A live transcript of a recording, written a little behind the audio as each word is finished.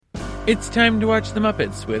It's time to watch The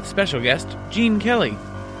Muppets with special guest Gene Kelly.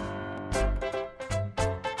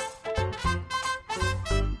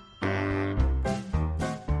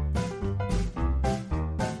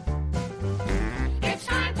 It's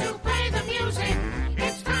time to play the music.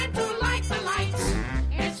 It's time to light the lights.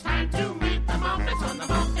 It's time to meet the Muppets on the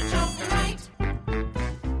Muppet Show tonight.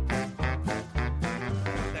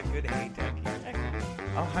 That good, hey Dougie.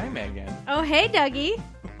 Oh, hi Megan. Oh, hey, Dougie.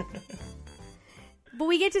 But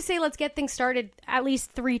we get to say let's get things started at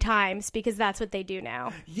least 3 times because that's what they do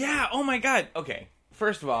now. Yeah, oh my god. Okay,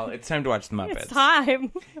 first of all, it's time to watch The Muppets. It's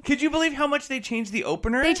time. Could you believe how much they changed the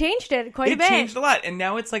opener? They changed it quite a bit. It changed a lot, and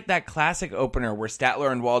now it's like that classic opener where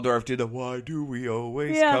Statler and Waldorf do the "Why do we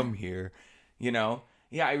always come here?" You know?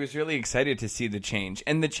 Yeah, I was really excited to see the change,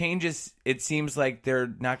 and the change is, it seems like they're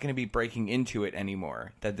not going to be breaking into it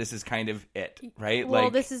anymore. That this is kind of it, right? Well,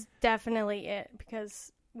 like, this is definitely it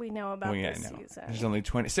because we know about this season. There's only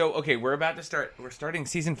 20. So, okay, we're about to start. We're starting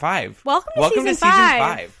season 5. Welcome to season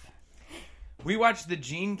 5. We watched the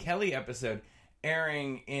Gene Kelly episode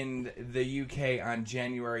airing in the UK on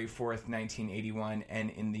January 4th, 1981, and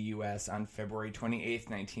in the US on February 28th,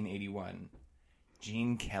 1981.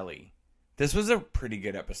 Gene Kelly. This was a pretty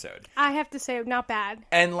good episode. I have to say, not bad.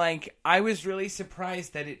 And, like, I was really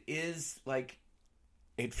surprised that it is, like,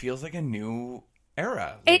 it feels like a new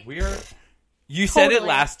era. Like, You said it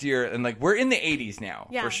last year, and, like, we're in the 80s now,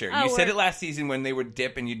 for sure. You said it last season when they would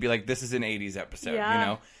dip, and you'd be like, this is an 80s episode, you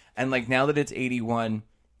know? And, like, now that it's 81,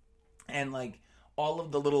 and, like, all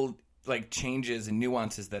of the little, like, changes and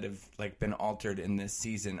nuances that have, like, been altered in this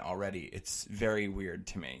season already, it's very weird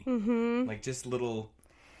to me. Mm-hmm. Like, just little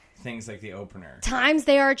things like the opener. Times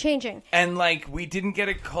they are changing. And, like, we didn't get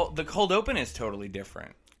the cold open is totally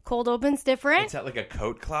different. Cold open's different? It's at, like, a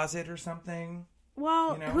coat closet or something.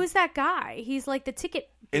 Well, you know? Who's that guy? He's like the ticket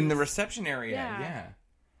in the reception area. Yeah.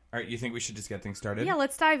 All right, you think we should just get things started? Yeah,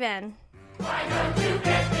 let's dive in. Why don't you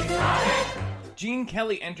get things started? Gene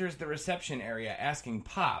Kelly enters the reception area asking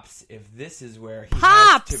Pops if this is where he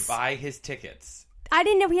Pops! has to buy his tickets. I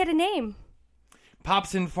didn't know he had a name.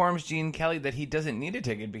 Pops informs Gene Kelly that he doesn't need a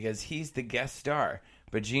ticket because he's the guest star.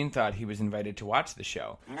 But Gene thought he was invited to watch the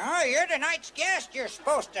show. No, you're tonight's guest. You're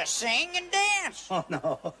supposed to sing and dance. Oh,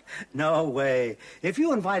 no. No way. If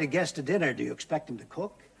you invite a guest to dinner, do you expect him to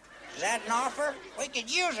cook? Is that an offer? We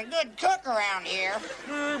could use a good cook around here.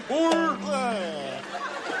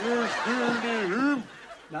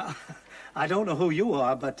 Now, I don't know who you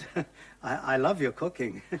are, but I love your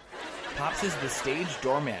cooking. Pops is the stage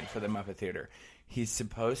doorman for the Muppet Theater. He's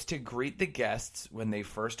supposed to greet the guests when they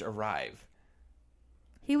first arrive.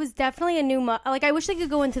 He was definitely a new like, I wish they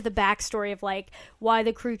could go into the backstory of, like, why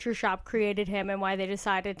the Creature Shop created him and why they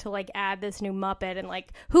decided to, like, add this new Muppet and,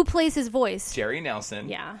 like, who plays his voice. Jerry Nelson.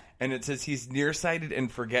 Yeah. And it says he's nearsighted and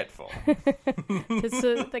forgetful.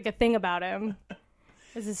 It's like a thing about him.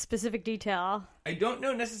 It's a specific detail. I don't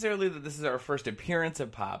know necessarily that this is our first appearance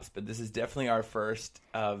of Pops, but this is definitely our first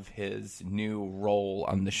of his new role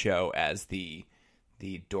on the show as the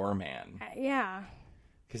doorman. Yeah.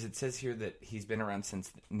 Because it says here that he's been around since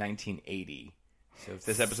 1980. So if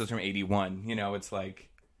this episode's from 81, you know, it's like...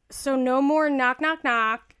 So no more knock, knock,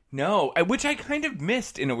 knock. No, which I kind of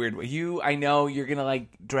missed in a weird way. I know you're going to,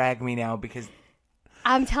 like, drag me now because...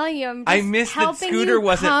 I'm telling you, I'm just I missed that helping Scooter you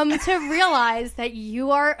wasn't... come to realize that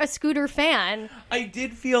you are a Scooter fan. I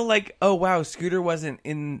did feel like, oh, wow, Scooter wasn't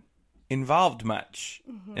involved much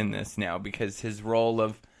in this now because his role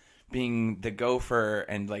of... being the gopher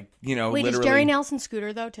and, like, you know, Wait, literally... is Jerry Nelson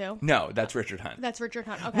Scooter, though, too? No, that's Richard Hunt. That's Richard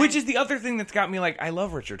Hunt, okay. Which is the other thing that's got me, like, I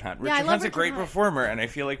love Richard Hunt. Richard Hunt's a great performer, and I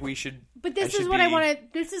feel like we should... But this is what I want to...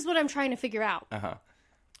 This is what I'm trying to figure out. Uh-huh.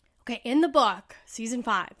 Okay, in the book, season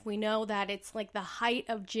 5, we know that it's like the height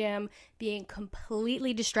of Jim being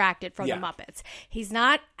completely distracted from the Muppets. He's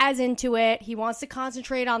not as into it. He wants to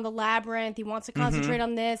concentrate on the labyrinth. He wants to concentrate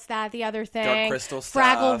on this, that, the other thing. Dark Crystal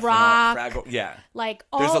stuff. Fraggle Rock. Yeah. Like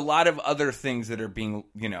There's a lot of other things that are being,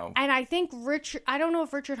 you know... And I think I don't know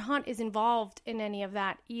if Richard Hunt is involved in any of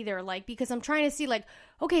that either. Like, because I'm trying to see, like,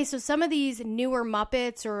 okay, so some of these newer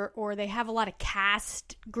Muppets or they have a lot of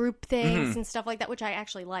cast group things and stuff like that, which I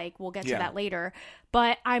actually like. We'll get to that later.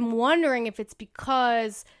 But I'm wondering if it's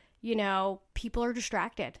because, you know, people are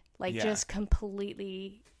distracted. Like, just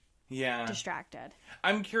completely distracted.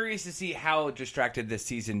 I'm curious to see how distracted this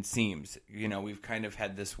season seems. You know, we've kind of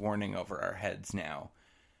had this warning over our heads now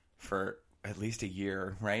for at least a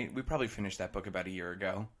year, right? We probably finished that book about a year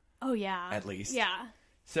ago. Oh, yeah. At least. Yeah.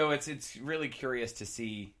 So it's really curious to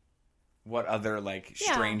see what other, like,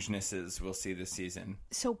 strangenesses we'll see this season.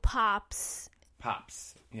 So Pops,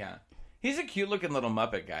 yeah. He's a cute-looking little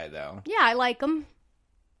Muppet guy, though. Yeah, I like him.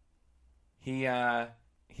 He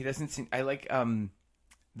doesn't seem. I like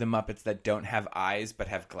the Muppets that don't have eyes but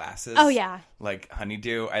have glasses. Oh yeah, like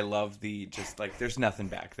Honeydew. I love the just like there's nothing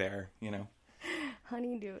back there,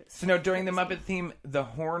 Honeydew. So no, during the Muppet theme, the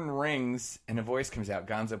horn rings and a voice comes out.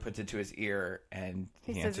 Gonzo puts it to his ear and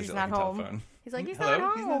he says answers he's it not like a home. telephone. He's like, he's Hello? not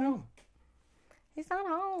home. He's not home. He's not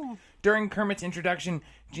home. During Kermit's introduction,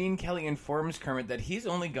 Gene Kelly informs Kermit that he's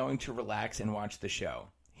only going to relax and watch the show.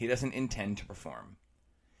 He doesn't intend to perform.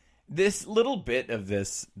 This little bit of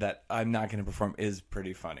this that I'm not going to perform is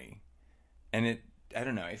pretty funny. And I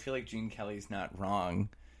don't know, I feel like Gene Kelly's not wrong.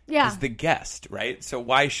 Yeah. He's the guest, right? So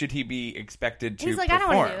why should he be expected to He's like, perform?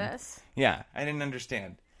 I don't want to do this. Yeah, I didn't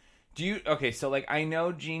understand. Okay, so like I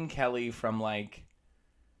know Gene Kelly from like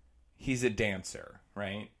he's a dancer,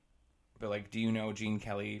 right? But like do you know Gene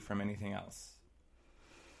Kelly from anything else?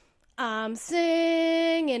 I'm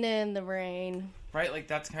singing in the rain. Right? Like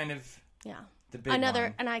that's kind of the big Another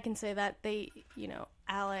one. and I can say that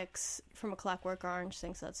Alex from A Clockwork Orange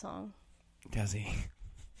sings that song. Does he?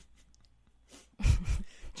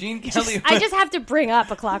 Gene Kelly. I just have to bring up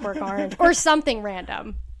A Clockwork Orange or something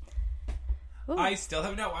random. Ooh. I still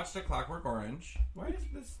have not watched A Clockwork Orange. Why is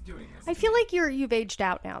this doing this? I feel like you've aged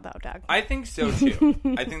out now, though, Doug. I think so too.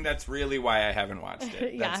 I think that's really why I haven't watched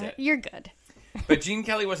it. That's it. You're good. But Gene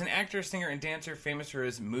Kelly was an actor, singer, and dancer famous for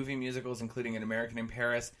his movie musicals, including An American in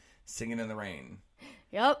Paris, Singing in the Rain.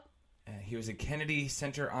 Yep. He was a Kennedy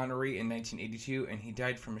Center honoree in 1982, and he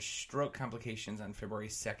died from stroke complications on February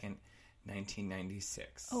 2nd,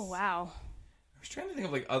 1996. Oh, wow. I was trying to think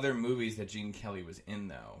of like other movies that Gene Kelly was in,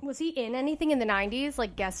 though. Was he in anything in the 90s,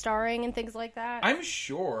 like guest starring and things like that? I'm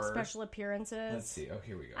sure. Special appearances? Let's see. Oh,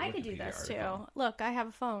 here we go. I could do Wikipedia this, article. too. Look, I have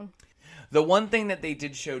a phone. The one thing that they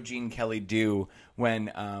did show Gene Kelly do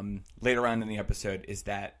when later on in the episode is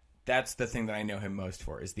that's the thing that I know him most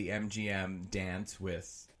for is the MGM dance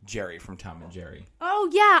with Jerry from Tom and Jerry. Oh,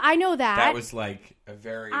 yeah, I know that. That was like a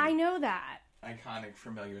very I know that. iconic,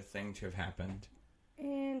 familiar thing to have happened.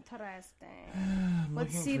 Interesting.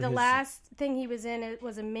 Let's see. for The his- last thing he was in it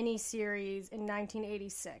was a mini series in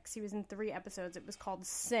 1986. He was in 3 episodes. It was called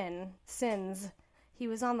Sins. He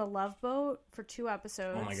was on the Love Boat for 2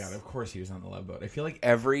 episodes. Oh my god! Of course he was on the Love Boat. I feel like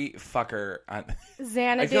every fucker on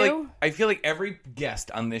Xanadu. I feel like every guest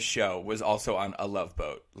on this show was also on a Love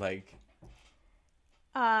Boat. Like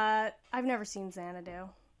I've never seen Xanadu.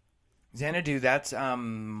 Xanadu, that's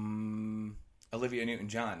Olivia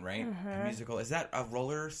Newton-John, right? A musical. Is that a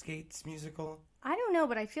roller skates musical? I don't know,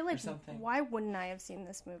 but I feel like something. why wouldn't I have seen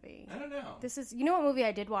this movie? I don't know. This is, you know what movie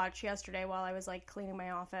I did watch yesterday while I was like cleaning my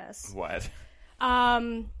office? What?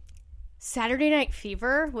 Saturday Night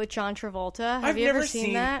Fever with John Travolta. Have you ever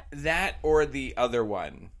seen that? That or the other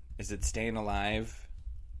one? Is it Staying Alive,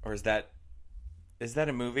 or is that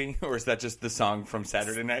a movie, or is that just the song from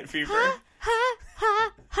Saturday Night Fever? Ha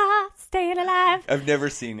ha ha! Staying alive. I've never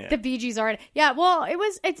seen it. The Bee Gees are in it. Yeah, well,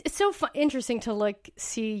 it's so interesting to like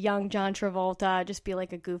see young John Travolta just be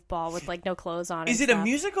like a goofball with like no clothes on. Is and it a stuff.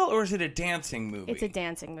 musical or is it a dancing movie? It's a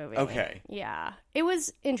dancing movie. Okay. Yeah, it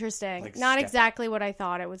was interesting. Like Not Step exactly what I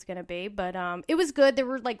thought it was going to be, but it was good. There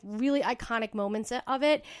were like really iconic moments of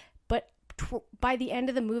it, but by the end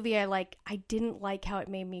of the movie, I didn't like how it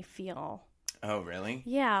made me feel. Oh, really?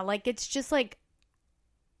 Yeah, like it's just like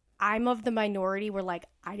I'm of the minority where like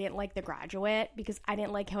I didn't like The Graduate because I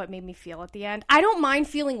didn't like how it made me feel at the end. I don't mind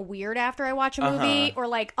feeling weird after I watch a movie or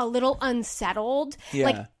like a little unsettled.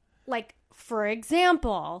 Yeah. Like for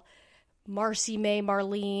example,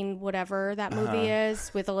 Marlene, whatever that movie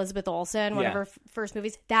is with Elizabeth Olsen, one of her first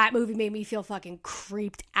movies. That movie made me feel fucking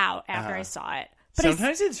creeped out after I saw it. But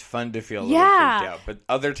sometimes it's fun to feel a little Yeah. freaked out, but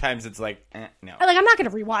other times it's like, no. like I'm not going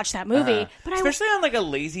to rewatch that movie. But Especially on like a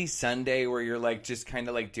lazy Sunday where you're like just kind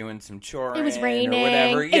of like doing some chores. It was raining. or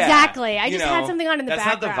whatever. Yeah, Exactly. I you just had something on in the that's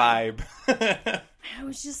background. That's not the vibe. I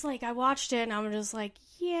was just like, I watched it and I was just like,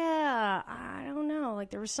 yeah, I don't know. Like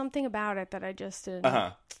there was something about it that I just didn't.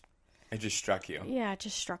 It just struck you. Yeah, it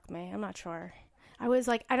just struck me. I'm not sure. I was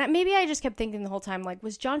like, and maybe I just kept thinking the whole time, like,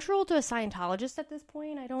 was John Travolta a Scientologist at this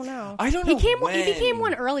point? I don't know. I don't know He became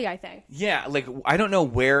when. one early, I think. Yeah, like I don't know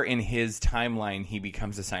where in his timeline he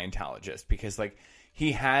becomes a Scientologist because like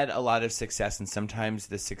he had a lot of success and sometimes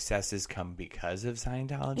the successes come because of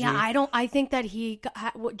Scientology. Yeah, I think that he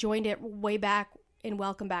joined it way back in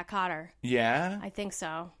Welcome Back, Kotter. Yeah? I think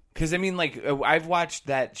so. Because I mean like I've watched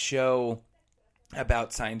that show about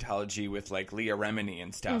Scientology with like Leah Remini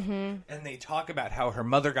and stuff. And they talk about how her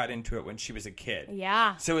mother got into it when she was a kid.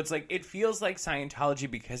 Yeah. So it's like it feels like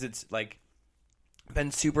Scientology because it's like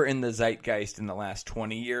been super in the zeitgeist in the last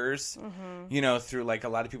 20 years, through like a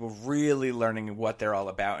lot of people really learning what they're all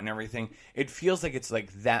about and everything. It feels like it's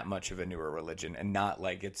like that much of a newer religion and not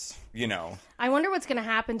like it's, I wonder what's going to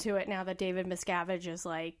happen to it now that David Miscavige is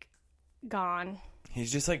like gone.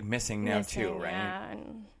 He's just like missing now too, right?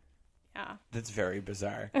 Yeah. That's very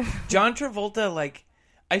bizarre. John Travolta, like,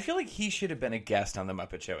 I feel like he should have been a guest on The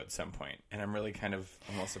Muppet Show at some point, and I'm really kind of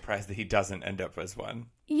almost surprised that he doesn't end up as one.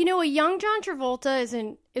 A young John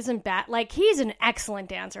Travolta isn't bad. Like, he's an excellent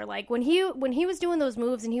dancer. Like, when he was doing those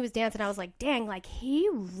moves and he was dancing, I was like, dang, like, he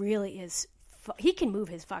really is. He can move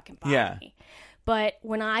his fucking body. Yeah. But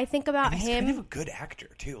when I think about he's him, kind of a good actor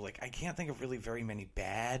too. Like, I can't think of really very many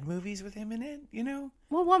bad movies with him in it.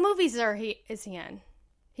 Well, what movies is he in?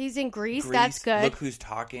 He's in Grease. That's good. Look Who's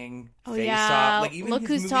Talking. Oh, Face yeah. Off. Like, even Look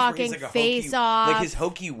his Who's Talking. Like Face Off. Like his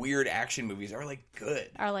hokey, weird action movies are like good.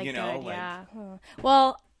 Good. Yeah.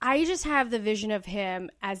 Well, I just have the vision of him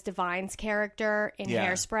as Divine's character in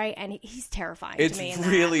Hairspray, and he's terrifying to me. It's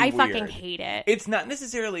really weird. I fucking hate it. It's not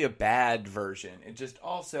necessarily a bad version. It just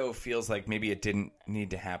also feels like maybe it didn't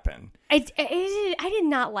need to happen. I did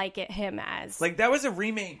not like him as like that was a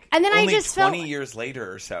remake. And then only I just 20 years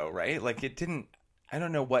later or so, right? Like it didn't. I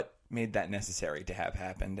don't know what made that necessary to have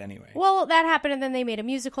happened anyway. Well, that happened, and then they made a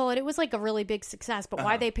musical, and it was like a really big success. But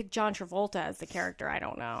why they picked John Travolta as the character, I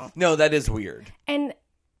don't know. No, that is weird. And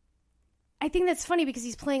I think that's funny because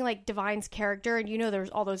he's playing like Divine's character, and there's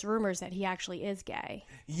all those rumors that he actually is gay.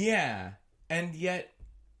 Yeah, and yet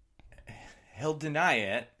he'll deny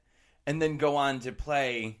it, and then go on to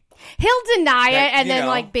play. He'll deny it, and then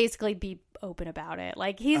like basically be open about it.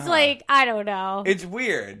 Like he's like, I don't know. It's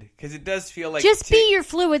weird because it does feel like just be your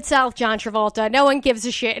fluid self, John Travolta. No one gives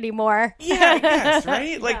a shit anymore. Yeah, I guess,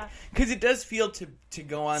 right? Like because it does feel to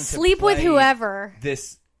go on sleep to play with whoever.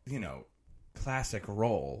 This classic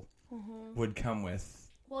role would come with.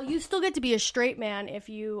 Well, you still get to be a straight man if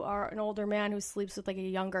you are an older man who sleeps with like a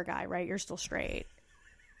younger guy, right? You're still straight.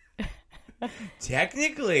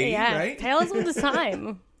 Technically, right? Tales of the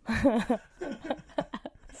time.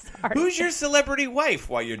 Sorry. Who's your celebrity wife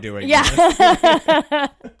while you're doing this?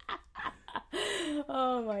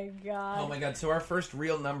 Oh my god. So our first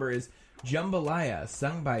real number is Jambalaya,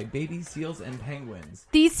 sung by baby seals and penguins.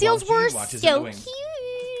 These seals were so cute.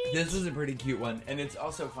 This was a pretty cute one, and it's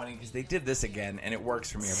also funny because they did this again, and it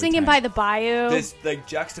works for me every Singing time. by the bayou. This like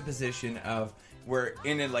juxtaposition of we're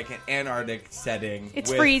in an Antarctic setting. It's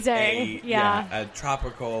with freezing. a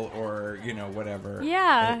tropical or whatever.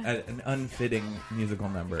 Yeah, an unfitting musical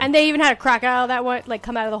number. And they even had a crocodile that went like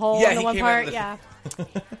come out of the hole in the one part. Yeah.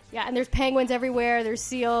 Yeah, and there's penguins everywhere. There's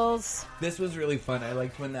seals. This was really fun. I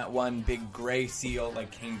liked when that one big gray seal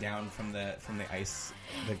like came down from the ice,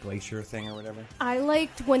 the glacier thing or whatever. I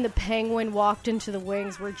liked when the penguin walked into the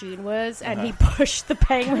wings where Gene was, and he pushed the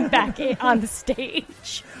penguin back on the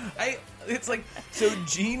stage. It's like, so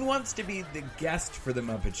Gene wants to be the guest for the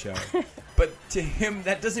Muppet Show, but to him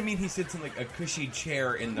that doesn't mean he sits in like a cushy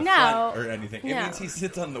chair in the front or anything. It means he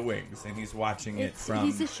sits on the wings and he's watching it from.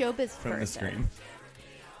 He's a showbiz from person. The screen.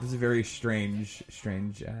 This is a very strange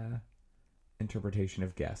interpretation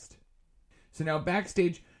of guest. So now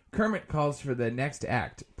backstage, Kermit calls for the next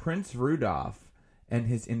act, Prince Rudolph and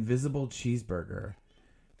his invisible cheeseburger.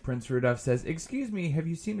 Prince Rudolph says, "Excuse me, have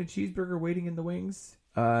you seen a cheeseburger waiting in the wings?"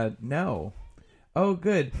 No. Oh,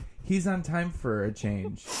 good. He's on time for a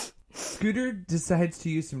change. Scooter decides to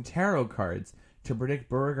use some tarot cards to predict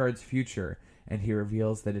Beauregard's future, and he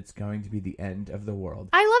reveals that it's going to be the end of the world.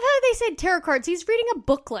 I love how they said tarot cards. He's reading a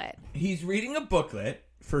booklet. He's reading a booklet,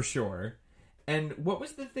 for sure. And what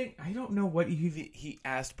was the thing? I don't know what he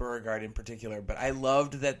asked Beauregard in particular, but I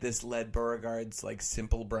loved that this led Beauregard's like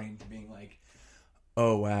simple brain to being like,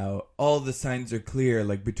 oh wow, all the signs are clear,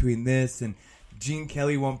 like between this and Gene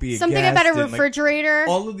Kelly won't be a something guest, about a refrigerator. Like,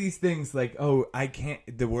 all of these things, like, oh, I can't.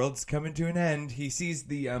 The world's coming to an end. He sees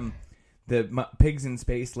the pigs in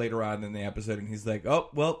space later on in the episode, and he's like, oh,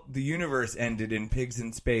 well, the universe ended in pigs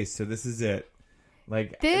in space, so this is it.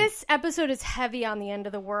 Like this episode is heavy on the end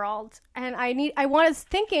of the world, and I was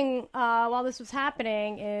thinking while this was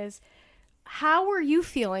happening is, how were you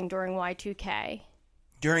feeling during Y2K?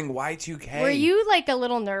 During Y2K, were you like a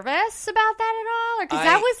little nervous about that at all? Because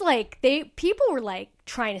that was like people were like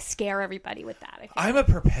trying to scare everybody with that. I think. I'm a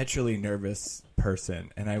perpetually nervous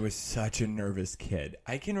person, and I was such a nervous kid.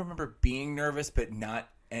 I can remember being nervous, but not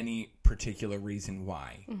any particular reason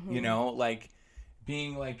why. Mm-hmm. Like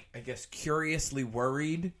being like, I guess, curiously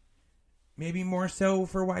worried, maybe more so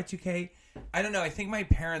for Y2K. I don't know. I think my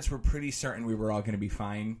parents were pretty certain we were all going to be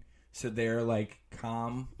fine, so their like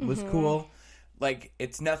calm was cool. Like,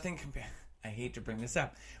 it's nothing I hate to bring this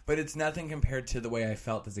up, but it's nothing compared to the way I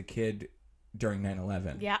felt as a kid during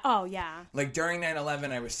 9/11. Yeah. Oh, yeah. Like during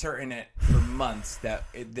 9/11, I was certain for months that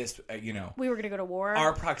we were going to go to war.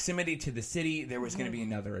 Our proximity to the city, there was going to be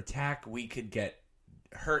another attack. We could get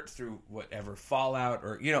hurt through whatever fallout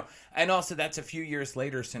or, and also that's a few years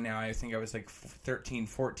later. So now I think I was like 13,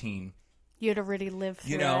 14. You had already lived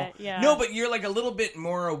through it. Yeah. No, but you're like a little bit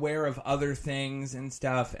more aware of other things and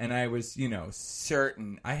stuff. And I was,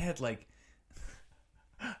 certain. I had like,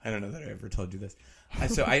 I don't know that I ever told you this.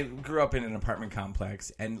 So I grew up in an apartment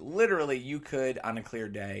complex, and literally you could, on a clear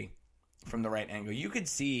day, from the right angle, you could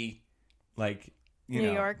see, like, New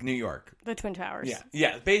York. The Twin Towers.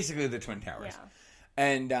 Yeah, basically the Twin Towers.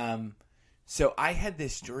 Yeah. And so I had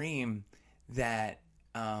this dream that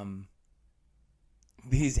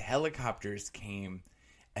these helicopters came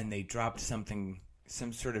and they dropped some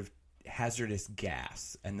sort of hazardous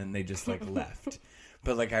gas, and then they just, like, left.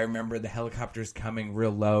 But, like, I remember the helicopters coming real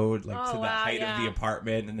low, like, to the height of the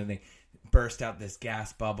apartment, and then they burst out this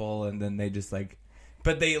gas bubble, and then they just, like...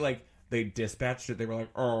 But they, like, they dispatched it. They were like,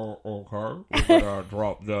 oh, okay, we're going to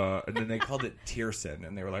drop the... And then they called it Tierson,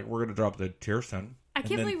 and they were like, we're going to drop the Tierson. I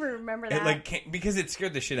can't believe we remember that. It, like, because it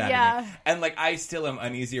scared the shit out of me. And, like, I still am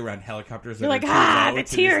uneasy around helicopters. You're like, the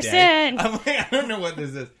Tierson! I'm like, I don't know what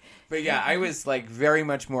this is. But, yeah, I was, like, very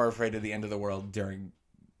much more afraid of the end of the world during...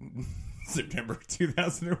 September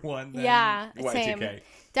 2001. Yeah, Y2K. same.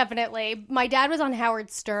 Definitely. My dad was on Howard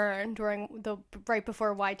Stern right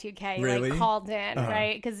before Y2K. Really? Like, called in,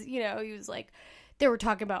 right? Because, he was like, they were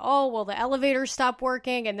talking about, the elevators stopped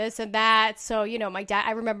working and this and that. So, my dad,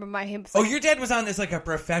 I remember him. Like, your dad was on this, like, a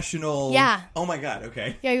professional. Yeah. Oh, my God.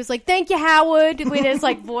 Okay. Yeah, he was like, thank you, Howard, with his,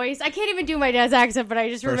 like, voice. I can't even do my dad's accent, but I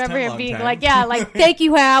just remember him being like, yeah, like, thank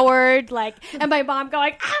you, Howard. Like, and my mom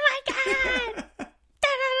going, oh, my God.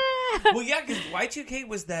 Well, yeah, because Y2K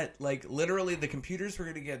was that, like, literally the computers were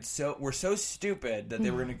going to get were so stupid that they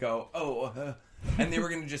were going to go, and they were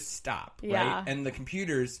going to just stop, right? And the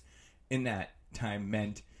computers in that time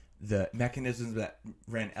meant the mechanisms that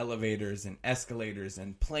ran elevators and escalators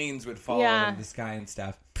and planes would fall out of the sky and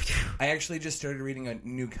stuff. I actually just started reading a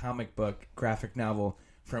new comic book, graphic novel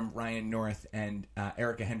from Ryan North and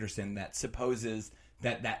Erica Henderson that supposes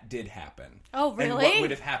that did happen. Oh, really? And what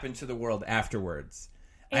would have happened to the world afterwards.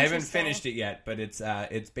 I haven't finished it yet, but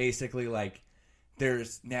it's basically like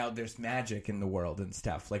there's magic in the world and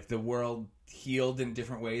stuff. Like the world healed in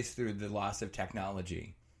different ways through the loss of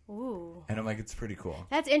technology. Ooh. And I'm like, it's pretty cool.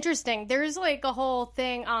 That's interesting. There's like a whole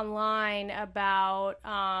thing online about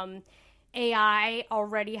AI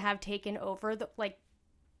already have taken over.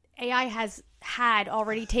 AI has had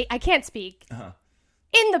already I can't speak. Uh-huh.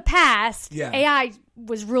 In the past, AI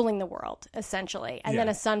was ruling the world, essentially. And then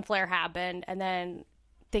a sun flare happened, and then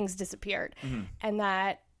things disappeared. Mm-hmm. And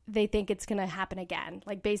that they think it's going to happen again.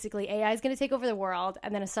 Like, basically, AI is going to take over the world,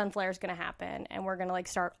 and then a sun flare is going to happen, and we're going to, like,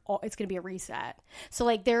 it's going to be a reset. So,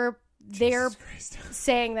 like, they're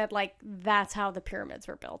saying that, like, that's how the pyramids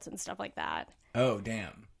were built and stuff like that. Oh,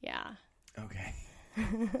 damn. Yeah. Okay.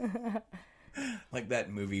 Like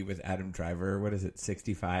that movie with Adam Driver. What is it,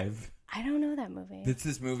 65? I don't know that movie. It's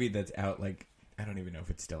this movie that's out, like, I don't even know if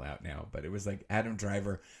it's still out now, but it was like Adam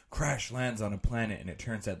Driver crash lands on a planet, and it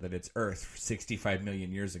turns out that it's Earth 65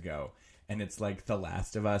 million years ago. And it's like The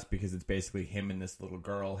Last of Us, because it's basically him and this little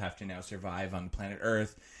girl have to now survive on planet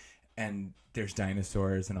Earth. And there's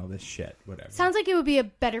dinosaurs and all this shit, whatever. Sounds like it would be a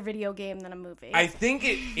better video game than a movie. I think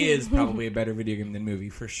it is probably a better video game than movie,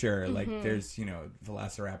 for sure. Like, there's,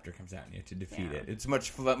 Velociraptor comes out and you have to defeat it. It's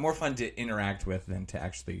much more fun to interact with than to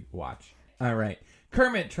actually watch. All right.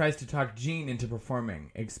 Kermit tries to talk Gene into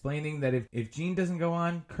performing, explaining that if Gene doesn't go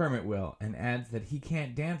on, Kermit will, and adds that he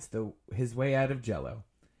can't dance his way out of Jell-O.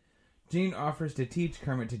 Gene offers to teach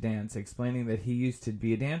Kermit to dance, explaining that he used to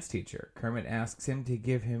be a dance teacher. Kermit asks him to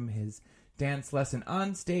give him his dance lesson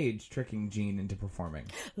on stage, tricking Gene into performing.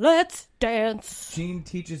 Let's dance! Gene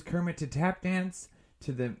teaches Kermit to tap dance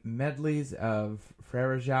to the medleys of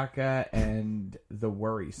Frere Jacques and the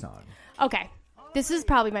Worry Song. Okay. This is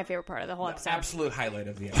probably my favorite part of the whole episode. Absolute highlight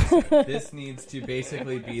of the episode. This needs to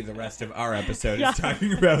basically be the rest of our episode is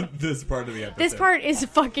talking about this part of the episode. This part is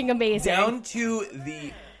fucking amazing. Down to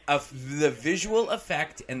the visual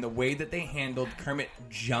effect and the way that they handled Kermit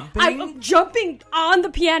jumping. I'm jumping on the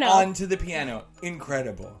piano. Onto the piano.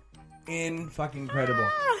 Incredible. In-fucking-credible.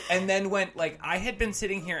 And then when, like, I had been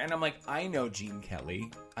sitting here and I'm like, I know Gene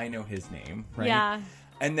Kelly. I know his name, right? Yeah.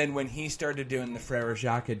 And then when he started doing the Frere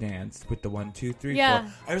Jacques dance with the 1, 2, 3, 4,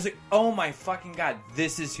 I was like, oh my fucking God,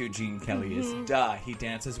 this is who Gene Kelly is. Duh. He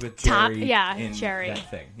dances with Jerry in Jerry.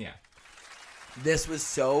 that thing. Yeah. This was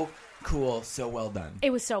so cool, so well done.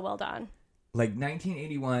 It was so well done. like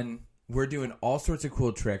 1981. We're doing all sorts of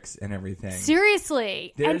cool tricks and everything.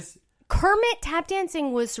 Seriously. There's Kermit tap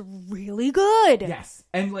dancing was really good. Yes.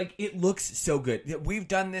 And like it looks so good. We've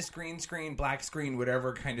done this green screen, black screen,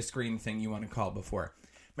 whatever kind of screen thing you want to call it before.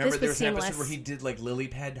 Remember there was an episode where he did like lily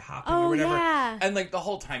pad hopping or whatever. Yeah. And like the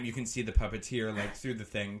whole time you can see the puppeteer like through the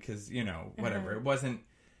thing because, you know, whatever.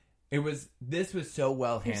 This was so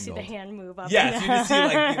well handled. You see the hand move up. Yes, you can see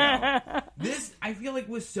like, you know. This I feel like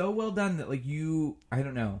was so well done that like I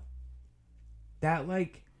don't know.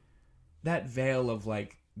 That veil of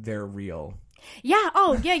like they're real. Yeah.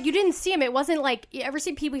 Oh, yeah. You didn't see him. It wasn't like you ever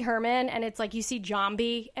see Pee Wee Herman, and it's like you see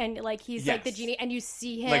Jambi, and like he's like the genie, and you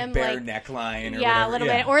see him like bare neckline, or yeah, whatever. a little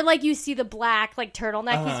bit, or like you see the black like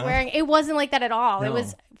turtleneck he's wearing. It wasn't like that at all. No. It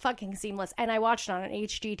was fucking seamless, and I watched it on an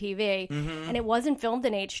HD TV, and it wasn't filmed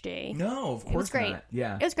in HD. No, of course it was great. not.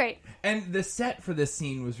 Yeah, it was great. And the set for this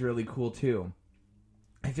scene was really cool too.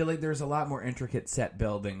 I feel like there's a lot more intricate set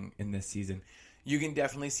building in this season. You can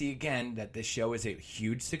definitely see again that this show is a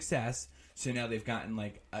huge success. So now they've gotten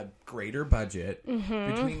like a greater budget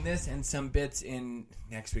between this and some bits in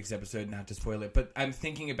next week's episode. Not to spoil it, but I'm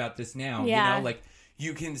thinking about this now. Yeah. You know, like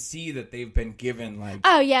you can see that they've been given like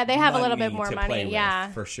they have a little bit more to money. play with, Yeah,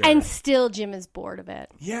 for sure. And still, Jim is bored of it.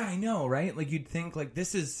 Yeah, I know, right? Like you'd think like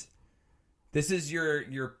this is your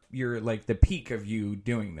like the peak of you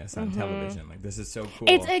doing this on television. Like this is so cool.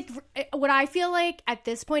 It's what I feel like at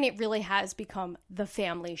this point. It really has become the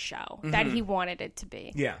family show that he wanted it to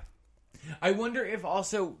be. Yeah. I wonder if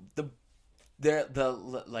also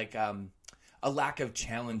a lack of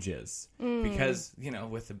challenges because, you know,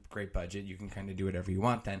 with a great budget, you can kind of do whatever you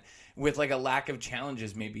want then. With like a lack of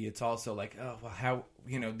challenges, maybe it's also like, oh, well, how,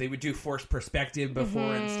 you know, they would do forced perspective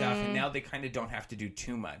before and stuff. And now they kind of don't have to do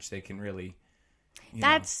too much. They can really,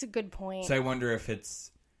 That's a good point. So I wonder if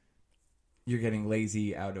you're getting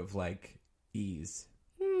lazy out of like ease.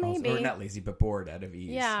 Maybe. Also, or not lazy, but bored out of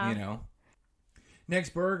ease. Yeah. You know?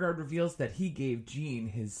 Next, Beauregard reveals that he gave Gene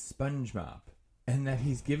his sponge mop and that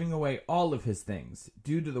he's giving away all of his things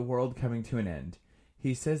due to the world coming to an end.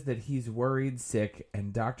 He says that he's worried, sick,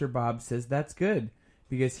 and Dr. Bob says that's good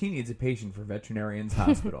because he needs a patient for Veterinarian's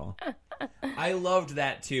Hospital. I loved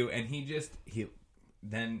that too, and he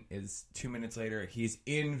then is 2 minutes later, he's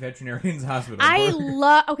in Veterinarian's Hospital.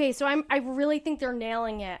 Okay, so I really think they're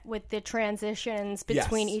nailing it with the transitions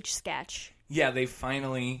between each sketch. Yeah, they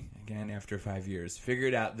finally, again, after 5 years,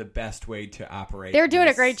 figured out the best way to operate. They're doing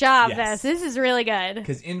a great job, Yes. This is really good.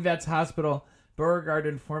 Because in Vet's Hospital, Beauregard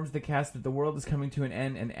informs the cast that the world is coming to an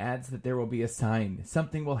end and adds that there will be a sign.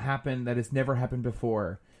 Something will happen that has never happened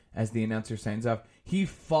before. As the announcer signs off, he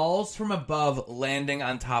falls from above, landing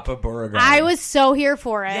on top of Beauregard. I was so here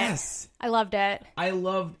for it. Yes. I loved it.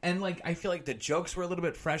 And like, I feel like the jokes were a little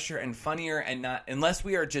bit fresher and funnier, and not unless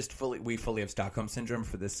we are just fully have Stockholm syndrome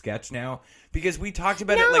for this sketch now, because we talked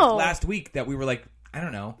about it like last week that we were like, I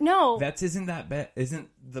don't know, no, Vets isn't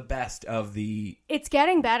the best of the. It's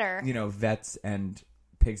getting better. You know, Vets and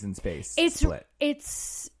Pigs in Space split.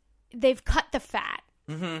 They've cut the fat.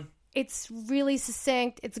 Mm-hmm. It's really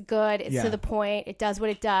succinct. It's good. It's to the point. It does what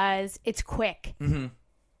it does. It's quick. Mm-hmm.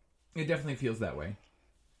 It definitely feels that way.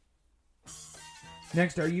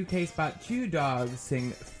 Next, our UK spot, two dogs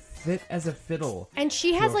sing Fit as a Fiddle. And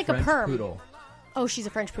she has like French a perm. Poodle. Oh, she's a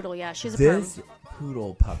French poodle. Yeah, she's a perm. This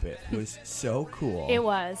poodle puppet was so cool. It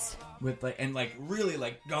was. With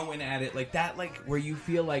really going at it like that, like where you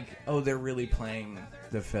feel like, oh, they're really playing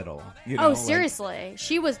the fiddle. You know? Oh, seriously,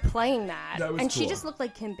 she was playing that, was and cool. she just looked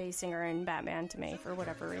like Kim Basinger in Batman to me for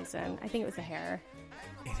whatever reason. I think it was the hair.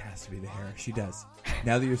 It has to be the hair. She does.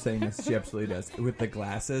 Now that you're saying this, she absolutely does. With the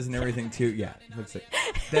glasses and everything too. Yeah, it looks like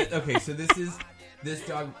that. Okay, so this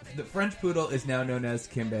dog, the French poodle, is now known as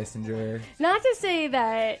Kim Basinger. Not to say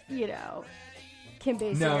that Kim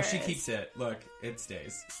Basinger. No, she keeps it. Look, it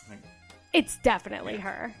stays. It's definitely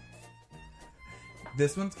her.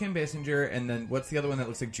 This one's Kim Basinger, and then what's the other one that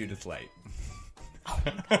looks like Judith Light? Oh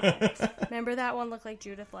my God. Remember that one looked like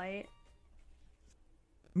Judith Light?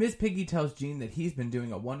 Miss Piggy tells Gene that he's been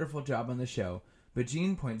doing a wonderful job on the show, but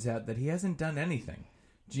Gene points out that he hasn't done anything.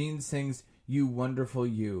 Gene sings "You Wonderful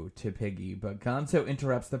You" to Piggy, but Gonzo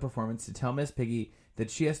interrupts the performance to tell Miss Piggy that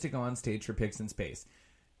she has to go on stage for Pigs in Space.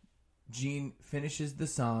 Gene finishes the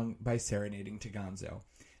song by serenading to Gonzo.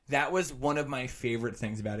 That was one of my favorite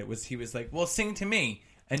things about it. Was he was like, "Well, sing to me,"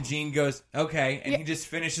 and Gene goes, "Okay," and he just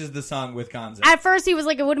finishes the song with Gonzo. At first, he was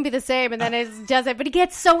like, "It wouldn't be the same," and then it does it. But he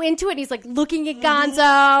gets so into it, and he's like looking at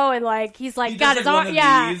Gonzo, and like he's like, he "God, does, his arm,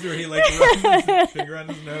 yeah." Where he like runs his finger on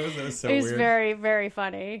his nose. That was so it was weird. very, very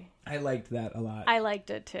funny. I liked that a lot. I liked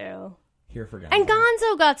it too. here for Gonzo. And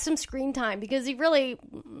Gonzo got some screen time because he really,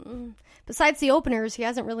 besides the openers, he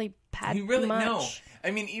hasn't really had much. No. I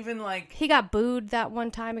mean, even like he got booed that one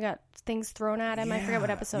time. He got things thrown at him. I forget what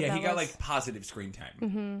episode that was. Yeah, he got like positive screen time.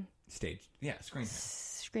 Mm-hmm. Screen time.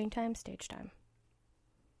 Screen time, stage time.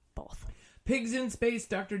 Both. Pigs in Space,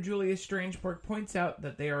 Dr. Julius Strangepork points out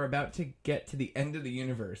that they are about to get to the end of the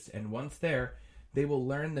universe, and once there, they will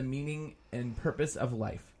learn the meaning and purpose of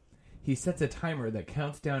life. He sets a timer that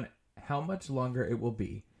counts down how much longer it will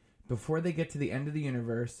be. Before they get to the end of the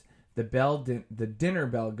universe, the dinner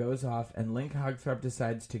bell goes off, and Link Hogthorpe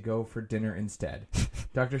decides to go for dinner instead.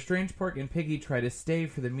 Dr. Strangepork and Piggy try to stay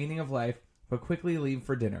for the meaning of life, but quickly leave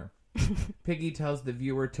for dinner. Piggy tells the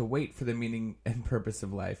viewer to wait for the meaning and purpose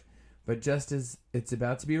of life, but just as it's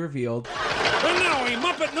about to be revealed... And now, a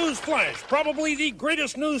Muppet News Flash, probably the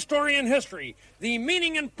greatest news story in history. The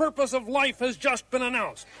meaning and purpose of life has just been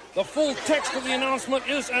announced. The full text of the announcement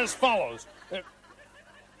is as follows.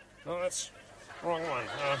 No, that's the wrong one.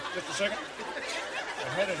 Just a second. I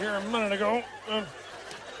had it here a minute ago.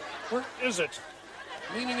 Where is it?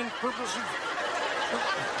 Meaning and purpose of...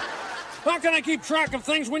 How can I keep track of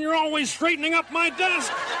things when you're always straightening up my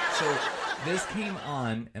desk? So this came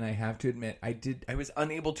on, and I have to admit, I was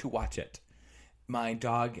unable to watch it. My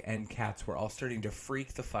dog and cats were all starting to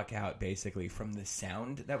freak the fuck out, basically, from the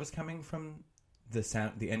sound that was coming from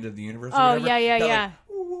the end of the universe. Oh, or whatever. yeah.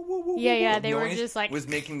 Yeah, they were Noise just like... was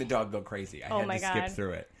making the dog go crazy. I had to skip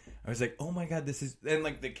through it. I was like, oh my God, this is... And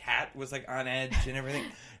like the cat was like on edge and everything.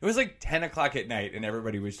 It was like 10 o'clock at night, and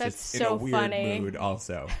everybody was just in a weird mood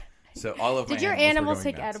also. So all of my Did your animals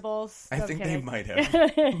take edibles? I think they might have.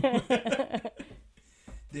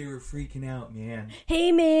 They were freaking out, man.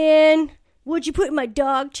 Hey, man, what'd you put in my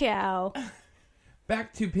dog chow?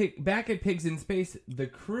 Back at Pigs in Space, the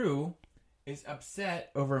crew is upset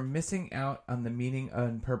over missing out on the meaning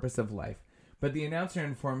and purpose of life, but the announcer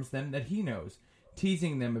informs them that he knows,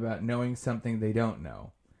 teasing them about knowing something they don't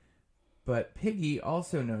know. But Piggy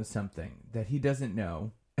also knows something that he doesn't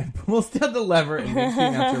know, and pulls down the lever and makes the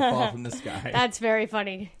announcer fall from the sky. That's very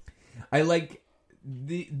funny. I like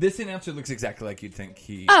this announcer looks exactly like you'd think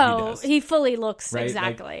he does. He fully looks right?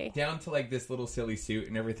 exactly. Like, down to like this little silly suit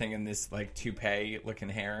and everything, and this like toupee looking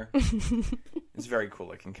hair. It's a very cool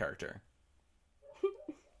looking character.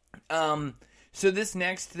 So this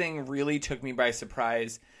next thing really took me by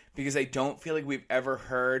surprise because I don't feel like we've ever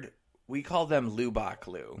heard. We call them Lubbock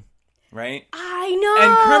Lou, right? I know.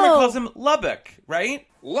 And Kermit calls him Lubbock, right?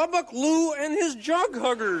 Lubbock Lou and his jug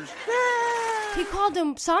huggers. He called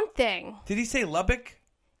him something. Did he say Lubbock?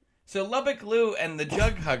 So Lubbock Lou and the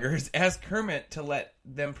Jug Huggers ask Kermit to let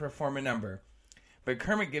them perform a number. But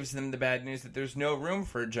Kermit gives them the bad news that there's no room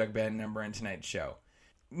for a jug band number in tonight's show.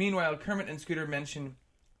 Meanwhile, Kermit and Scooter mention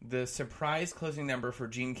the surprise closing number for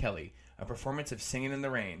Gene Kelly, a performance of Singin' in the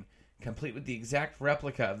Rain, complete with the exact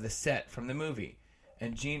replica of the set from the movie.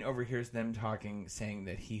 And Gene overhears them talking, saying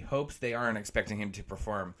that he hopes they aren't expecting him to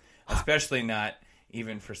perform, especially not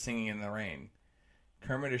even for Singing in the Rain.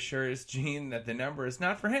 Kermit assures Gene that the number is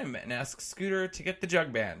not for him and asks Scooter to get the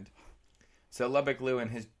jug band. So Lubbock Lou and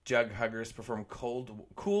his jug huggers perform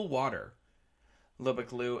Cool Water.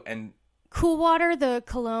 Lubbock Lou and... Cool Water, the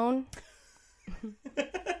cologne?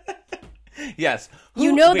 Yes.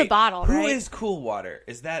 The bottle, right? Who is Cool Water?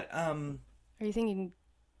 Is that... Are you thinking...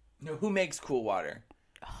 No, who makes Cool Water?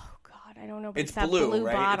 Oh, God, I don't know. But It's that blue,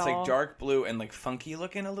 right? bottle. It's like dark blue and like funky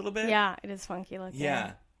looking a little bit. Yeah, it is funky looking.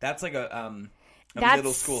 Yeah. That's like a that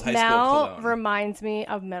middle school, high smell school cologne. reminds me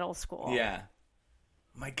of middle school. Yeah.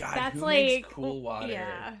 My God, That's who like, makes Cool Water?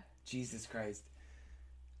 Yeah. Jesus Christ.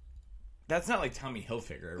 That's not like Tommy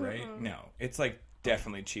Hilfiger, right? Mm-hmm. No. It's like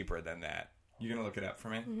definitely cheaper than that. You're going to look it up for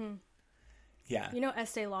me? Mm-hmm. Yeah. You know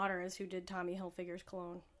Estee Lauder is who did Tommy Hilfiger's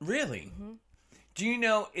cologne. Really? Mm-hmm. Do you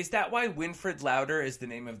know, is that why Winfred Lauder is the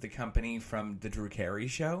name of the company from the Drew Carey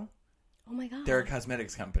show? Oh my God. They're a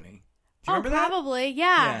cosmetics company. Do you remember probably, that?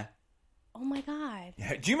 Yeah. Oh my God.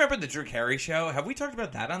 Yeah. Do you remember the Drew Carey show? Have we talked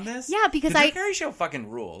about that on this? Yeah, because the Drew Carey show fucking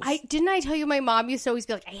rules. Didn't I tell you my mom used to always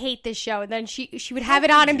be like, I hate this show, and then she would have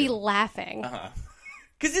it on and be laughing. Uh-huh.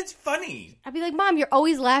 Because it's funny. I'd be like, Mom, you're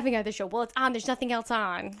always laughing at the show. Well, it's on. There's nothing else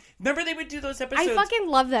on. Remember they would do those episodes? I fucking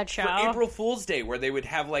love that show. For April Fool's Day, where they would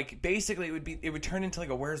have like, basically it would turn into like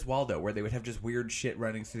a Where's Waldo, where they would have just weird shit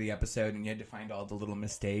running through the episode, and you had to find all the little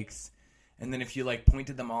mistakes. And then if you like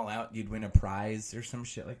pointed them all out, you'd win a prize or some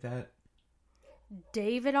shit like that.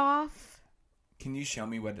 Davidoff. Can you show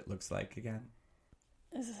me what it looks like again?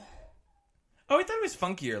 Oh, I thought it was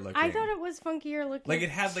funkier looking. I thought it was funkier looking. Like it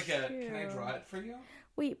had like a... Can I draw it for you?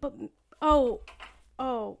 Wait, but... Oh.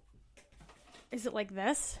 Is it like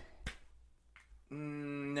this?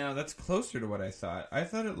 No, that's closer to what I thought. I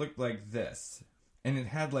thought it looked like this. And it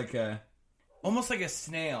had like almost like a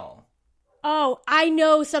snail. Oh, I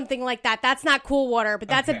know something like that. That's not Cool Water, but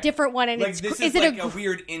that's a different one. And like, it's this is like a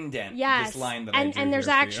weird indent. Yes, This line that I drew and there's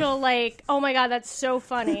here for actual you. like, oh my god, that's so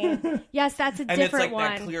funny. Yes, that's a and different it's like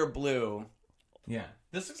one. that clear blue. Yeah.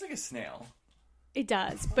 This looks like a snail. It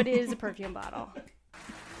does, but it is a perfume bottle.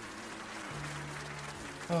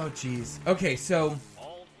 Oh, jeez. Okay, so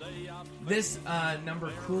this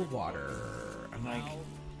number Cool Water, I'm like,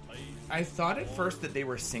 I thought at first that they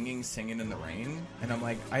were singing in the Rain, and I'm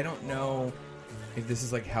like, I don't know if this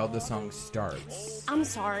is like how the song starts. I'm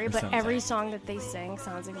sorry, but something. every song that they sing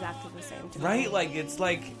sounds exactly the same to me. right. Like it's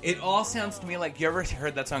like it all sounds to me like you ever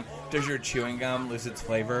heard that song? Does your chewing gum lose its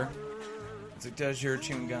flavor? It's like, does your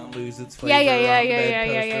chewing gum lose its flavor? Yeah. on the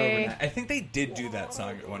bedpost overnight? I think they did do that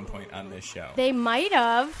song at one point on this show. They might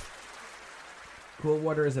have. Cool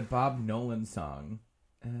Water is a Bob Nolan song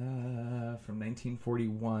from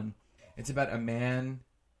 1941. It's about a man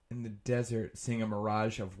in the desert seeing a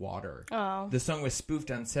mirage of water. Oh. The song was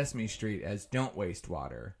spoofed on Sesame Street as Don't Waste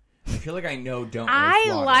Water. I feel like I know Don't Waste I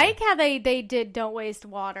Water. like how they did Don't Waste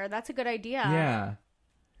Water. That's a good idea. Yeah.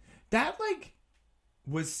 That like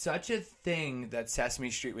was such a thing that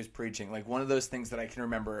Sesame Street was preaching. Like one of those things that I can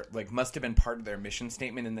remember, like must have been part of their mission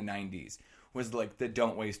statement in the 90s, was like the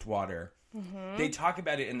Don't Waste Water. Mm-hmm. They talk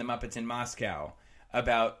about it in the Muppets in Moscow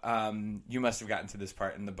about, you must have gotten to this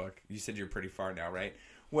part in the book. You said you're pretty far now, right?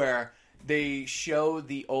 Where they show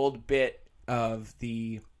the old bit of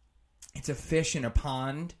it's a fish in a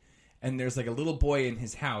pond, and there's like a little boy in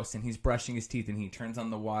his house, and he's brushing his teeth, and he turns on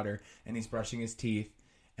the water, and he's brushing his teeth,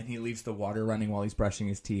 and he leaves the water running while he's brushing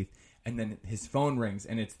his teeth, and then his phone rings,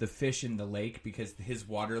 and it's the fish in the lake because his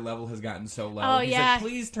water level has gotten so low. Oh, He's yeah. like,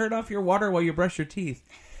 please turn off your water while you brush your teeth.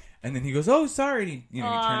 And then he goes, oh, sorry. And he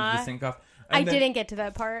turns the sink off. And I then- didn't get to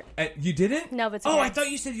that part. You didn't? No, but it's Oh, okay. I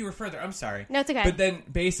thought you said you were further. I'm sorry. No, it's okay. But then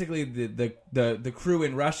basically the crew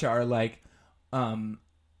in Russia are like,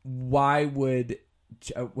 why would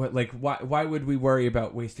why would we worry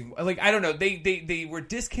about wasting? Like, I don't know. They were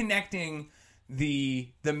disconnecting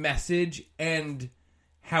the message and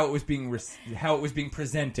how it was being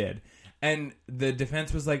presented. And the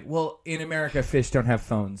defense was like, well, in America, fish don't have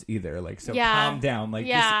phones either. Like, so calm down. Like,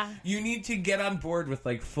 Yeah. you need to get on board with,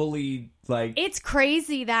 like, fully, like... It's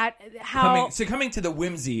crazy that how Coming to the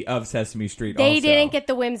whimsy of Sesame Street they also. didn't get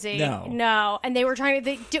the whimsy. No. And they were trying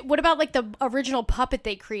to. What about like the original puppet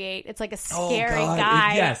they create? It's like a scary God.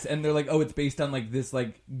 guy. Yes, and they're like, oh, it's based on, like, this,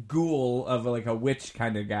 like, ghoul of, like, a witch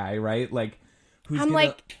kind of guy, right? Like... I'm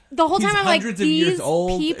like, the whole time he's I'm like, hundreds of years these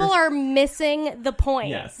old. people are missing the point.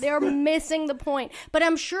 Yes. They're missing the point. But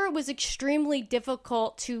I'm sure it was extremely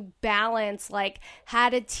difficult to balance, like, how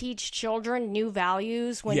to teach children new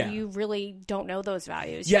values when you really don't know those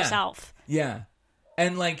values yourself. Yeah.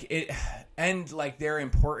 And, like, their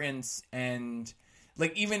importance and,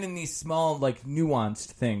 like, even in these small, like, nuanced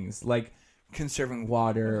things, like conserving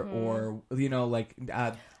water or, you know, like...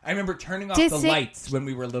 I remember turning off the lights when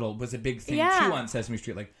we were little was a big thing, too, on Sesame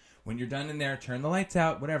Street. Like, when you're done in there, turn the lights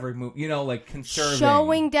out, whatever. Move, you know, like, conserving.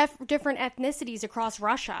 Showing different ethnicities across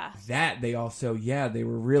Russia. That, they also, they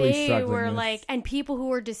were really struggling They were with. like, and people who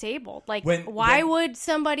were disabled. Like, When would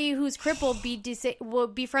somebody who's crippled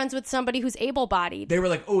be friends with somebody who's able-bodied? They were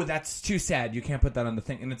like, oh, that's too sad. You can't put that on the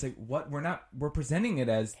thing. And it's like, what? We're presenting it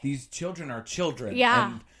as these children are children.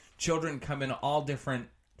 Yeah. And children come in all different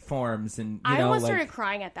forms, and I almost started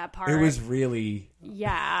crying at that part. It was really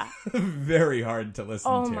very hard to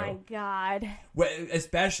listen to. Oh my god. Well,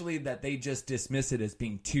 especially that they just dismiss it as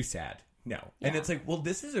being too sad. No. And it's like, well,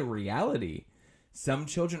 this is a reality. Some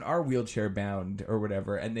children are wheelchair bound or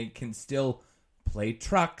whatever, and they can still play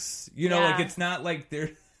trucks. You know, like, it's not like they're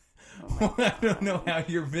I don't know how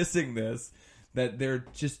you're missing this. That they're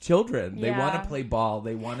just children. They want to play ball.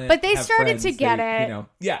 They want to. But they have started friends. to get it. You know,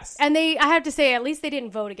 yes. And I have to say, at least they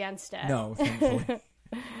didn't vote against it. No, thankfully.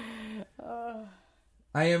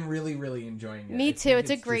 I am really, really enjoying it. Me too. It's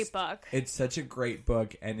a great book. It's such a great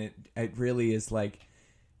book, and it really is like,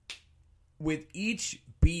 with each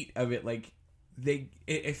beat of it, like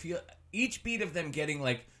I feel each beat of them getting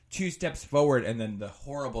like 2 steps forward, and then the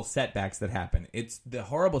horrible setbacks that happen. The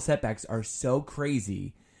horrible setbacks are so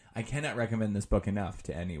crazy. I cannot recommend this book enough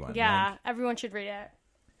to anyone. Yeah, everyone should read it.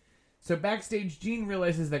 So backstage, Gene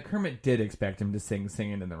realizes that Kermit did expect him to sing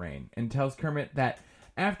Singin' in the Rain, and tells Kermit that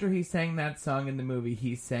after he sang that song in the movie,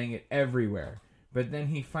 he sang it everywhere. But then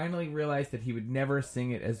he finally realized that he would never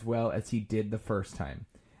sing it as well as he did the first time,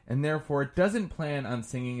 and therefore doesn't plan on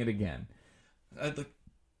singing it again.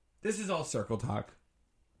 This is all circle talk.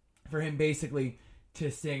 For him, basically, to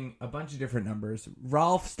sing a bunch of different numbers.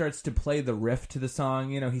 Rolf starts to play the riff to the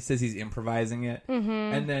song. You know, he says he's improvising it. Mm-hmm.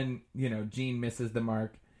 And then, you know, Gene misses the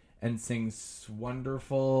mark and sings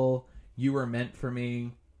Wonderful, You Were Meant for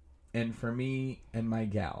Me, and For Me and My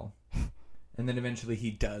Gal. And then eventually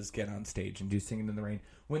he does get on stage and do Singing in the Rain.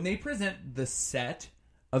 When they present the set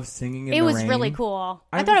of Singing in the Rain... It was really cool.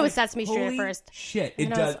 I thought it was Sesame Street at first. Shit, it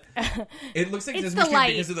does. It looks like it's Sesame the Street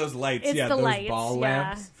light. because of those lights. It's yeah, the those lights, ball yeah.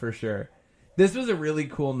 lamps, for sure. This was a really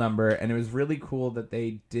cool number, and it was really cool that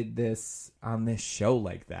they did this on this show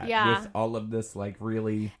like that. Yeah. With all of this, like,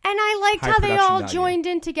 really... And I liked high how they production all value. joined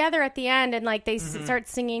in together at the end, and, like, they start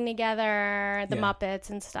singing together, the Muppets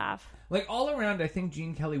and stuff. Like, all around, I think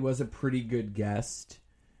Gene Kelly was a pretty good guest.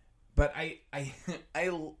 But I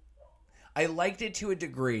liked it to a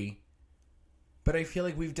degree. But I feel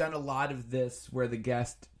like we've done a lot of this where the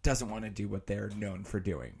guest doesn't want to do what they're known for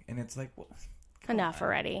doing. And it's like, well... Enough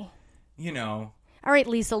already. You know... All right,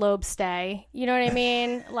 Lisa Loeb, stay. You know what I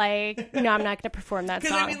mean? Like, no, I'm not going to perform that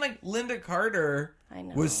song. Because, I mean, like, Linda Carter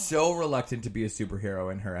was so reluctant to be a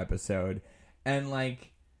superhero in her episode. And,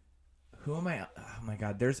 like, who am I? Oh, my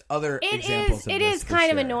God. There's other examples of this. It is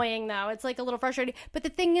kind of annoying, though. It's, like, a little frustrating. But the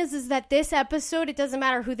thing is that this episode, it doesn't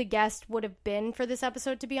matter who the guest would have been for this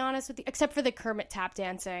episode, to be honest with you, except for the Kermit tap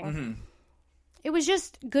dancing. Mm-hmm. It was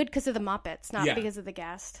just good because of the Muppets, not because of the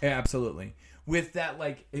guest. Yeah, absolutely. With that,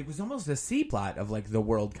 like, it was almost a C plot of, like, the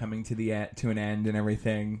world coming to an end and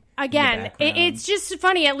everything. Again, it's just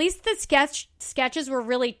funny. At least the sketches were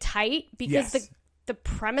really tight because the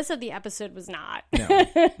premise of the episode was not. No.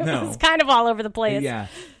 It's kind of all over the place. Yeah.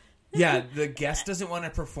 Yeah, the guest doesn't want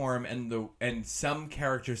to perform, and some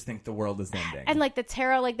characters think the world is ending. And, like, the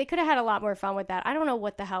tarot, like, they could have had a lot more fun with that. I don't know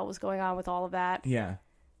what the hell was going on with all of that. Yeah.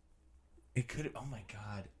 It could have... Oh, my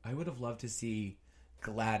God. I would have loved to see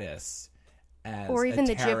Gladys... or even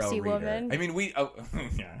the tarot gypsy reader. woman. I mean, we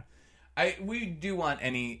we do want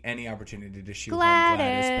any opportunity to shoehorn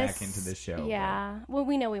Gladys back into this show. Yeah. Well,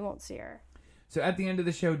 we know we won't see her. So at the end of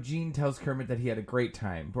the show, Gene tells Kermit that he had a great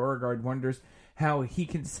time. Beauregard wonders how he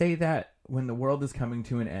can say that when the world is coming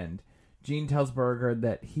to an end. Gene tells Beauregard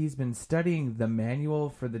that he's been studying the manual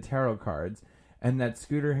for the tarot cards and that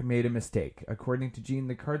Scooter had made a mistake. According to Gene,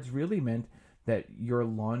 the cards really meant that your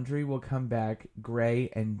laundry will come back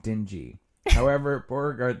gray and dingy. However,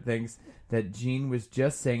 Beauregard thinks that Gene was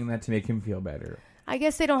just saying that to make him feel better. I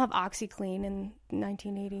guess they don't have OxyClean in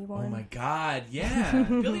 1981. Oh my God, yeah.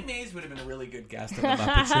 Billy Mays would have been a really good guest on the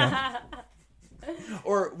Muppet Show.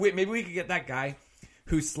 Or wait, maybe we could get that guy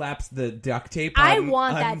who slaps the duct tape on... I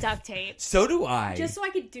want that duct tape. So do I. Just so I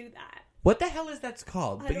could do that. What the hell is that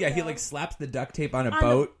called? But yeah, he like slaps the duct tape on a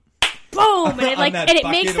boat. Boom! And it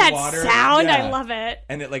makes that water. sound. Yeah. I love it.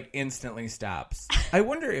 And it like instantly stops. I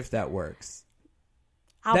wonder if that works.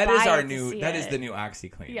 That is the new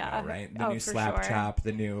OxyClean, though, right? The new slap sure. chop,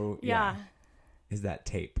 the new is that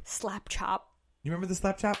tape. Slap chop. You remember the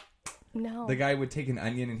slap chop? No. The guy would take an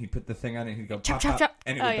onion and he'd put the thing on it and he'd go chop, pop, chop, pop, chop.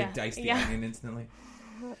 and it would like dice the onion instantly.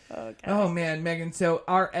 Okay. Oh man, Megan. So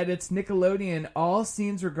our edits, Nickelodeon, all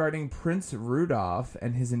scenes regarding Prince Rudolph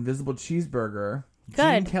and his invisible cheeseburger. Good.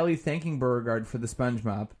 Gene Kelly thanking Beauregard for the sponge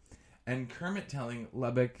mop, and Kermit telling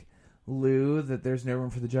Lubbock Lou that there's no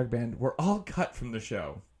room for the jug band were all cut from the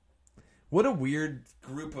show. What a weird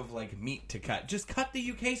group of like meat to cut. Just cut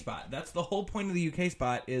the UK spot. That's the whole point of the UK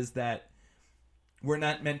spot, is that we're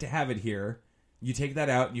not meant to have it here. You take that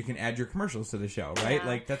out, you can add your commercials to the show, right? Yeah.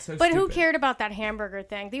 Like, that's so But stupid. who cared about that hamburger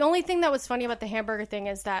thing? The only thing that was funny about the hamburger thing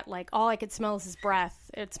is that, like, all I could smell is his breath.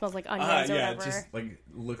 It smells like onions or whatever. Just, like,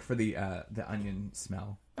 look for the onion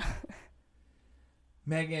smell.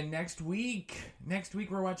 Megan, next week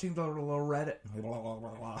we're watching the Loretta...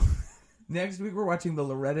 Next week we're watching the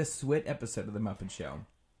Loretta Swit episode of The Muppet Show.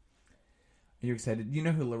 Are you excited? You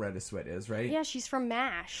know who Loretta Swit is, right? Yeah, she's from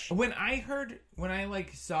MASH. When I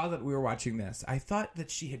saw that we were watching this, I thought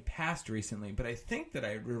that she had passed recently, but I think that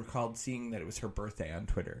I recalled seeing that it was her birthday on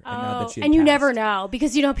Twitter. And now that she had and you passed. never know,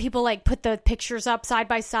 because you know people like put the pictures up side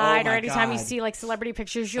by side, or anytime you God. see like celebrity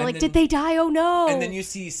pictures, you're And like, then- did they die? Oh no! And then you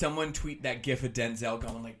see someone tweet that gif of Denzel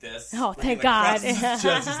going like this. Oh, like, thank like, God. crosses his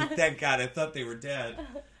chest. He's like, thank God, I thought they were dead.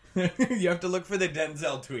 You have to look for the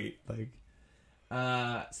Denzel tweet.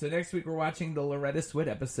 So next week we're watching the Loretta Swit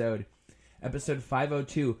episode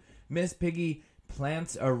 502. Miss Piggy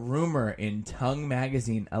plants a rumor in Tongue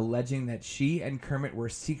magazine alleging that she and Kermit were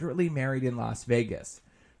secretly married in Las Vegas.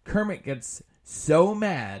 Kermit gets so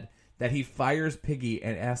mad that he fires Piggy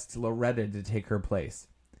and asks Loretta to take her place.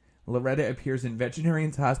 Loretta appears in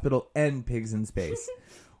Veterinarian's Hospital and Pigs in Space,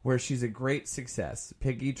 where she's a great success.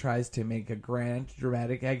 Piggy tries to make a grand,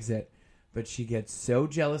 dramatic exit, but she gets so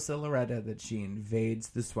jealous of Loretta that she invades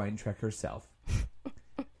the swine truck herself.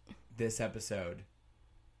 This episode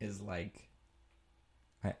is like...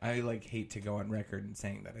 I like hate to go on record in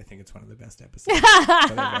saying that I think it's one of the best episodes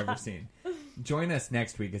that I've ever seen. Join us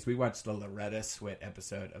next week as we watch the Loretta Swit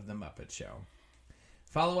episode of The Muppet Show.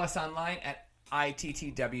 Follow us online at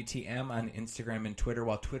ITTWTM on Instagram and Twitter,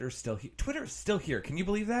 while Twitter's still here. Twitter's still here. Can you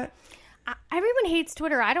believe that? Everyone hates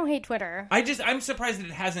Twitter. I don't hate Twitter. I'm surprised that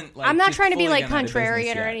it hasn't, like... I'm not trying to be, like,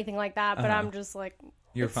 contrarian or anything like that, but I'm just, like...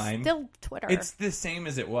 You're fine? Still Twitter. It's the same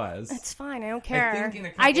as it was. It's fine. I don't care.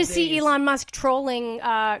 I just see Elon Musk trolling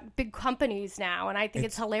big companies now, and I think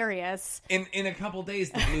it's hilarious. In a couple days,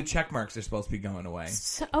 the blue check marks are supposed to be going away.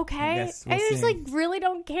 Okay. I just, like, really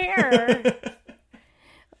don't care.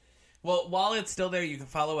 Well, while it's still there, you can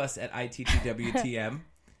follow us at ITTWTM.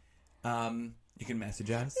 You can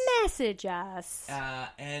message us.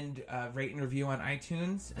 And rate and review on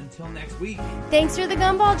iTunes. Until next week. Thanks for the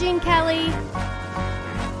gumball, Gene Kelly.